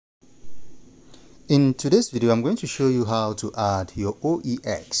In today's video, I'm going to show you how to add your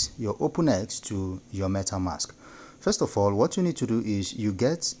OEX, your Openex, to your MetaMask. First of all, what you need to do is you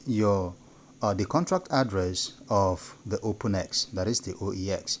get your the contract address of the Openex, that is the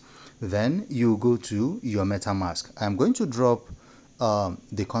OEX. Then you go to your MetaMask. I'm going to drop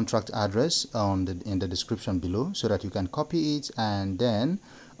the contract address in the description below so that you can copy it and then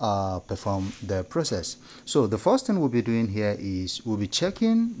perform the process. So the first thing we'll be doing here is we'll be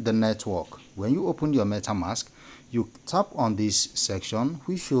checking the network. When you open your MetaMask, you tap on this section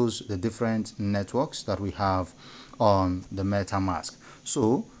which shows the different networks that we have on the MetaMask.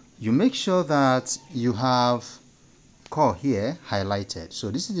 So you make sure that you have Core here highlighted. So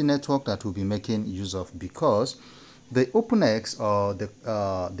this is the network that we'll be making use of, because the Openex or the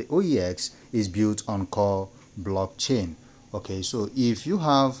OEX is built on Core blockchain. Okay, so if you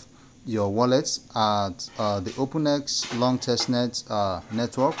have your wallets at the Openex long testnet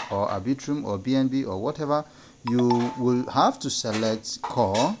network or Arbitrum or BNB or whatever, you will have to select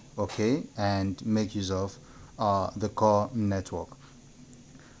Core, okay, and make use of the Core network.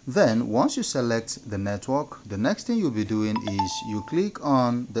 Then once you select the network, the next thing you'll be doing is you click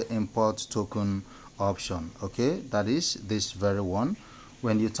on the import token option. Okay, that is this very one.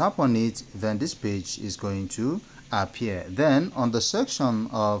 When you tap on it, then this page is going to appear. Then on the section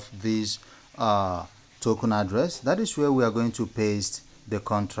of this token address, that is where we are going to paste the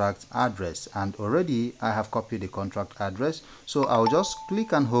contract address, and already I have copied the contract address, so I'll just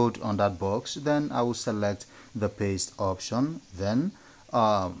click and hold on that box. Then I will select the paste option. Then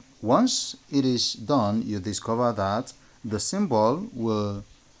once it is done, you discover that the symbol will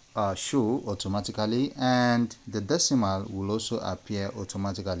show automatically and the decimal will also appear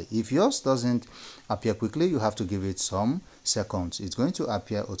automatically. If yours doesn't appear quickly, you have to give it some seconds. It's going to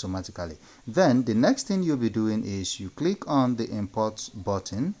appear automatically. Then the next thing you'll be doing is you click on the import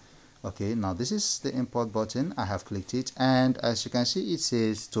button. Okay, now this is the import button. I have clicked it, and as you can see, it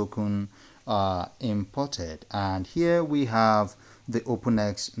says token imported, and here we have the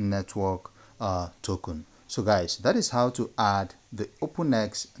Openex network token. So guys, that is how to add the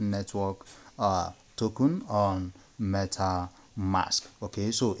Openex network token on MetaMask.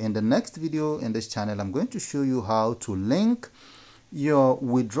 Okay, so in the next video in this channel, I'm going to show you how to link your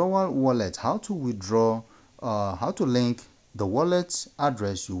withdrawal wallet, how to withdraw, how to link the wallet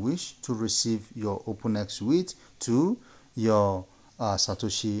address you wish to receive your Openex with to your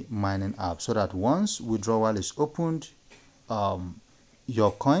Satoshi mining app, so that once withdrawal is opened,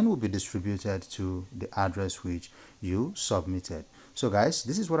 your coin will be distributed to the address which you submitted. So guys,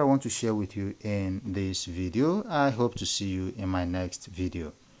 this is what I want to share with you in this video. I hope to see you in my next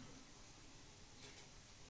video.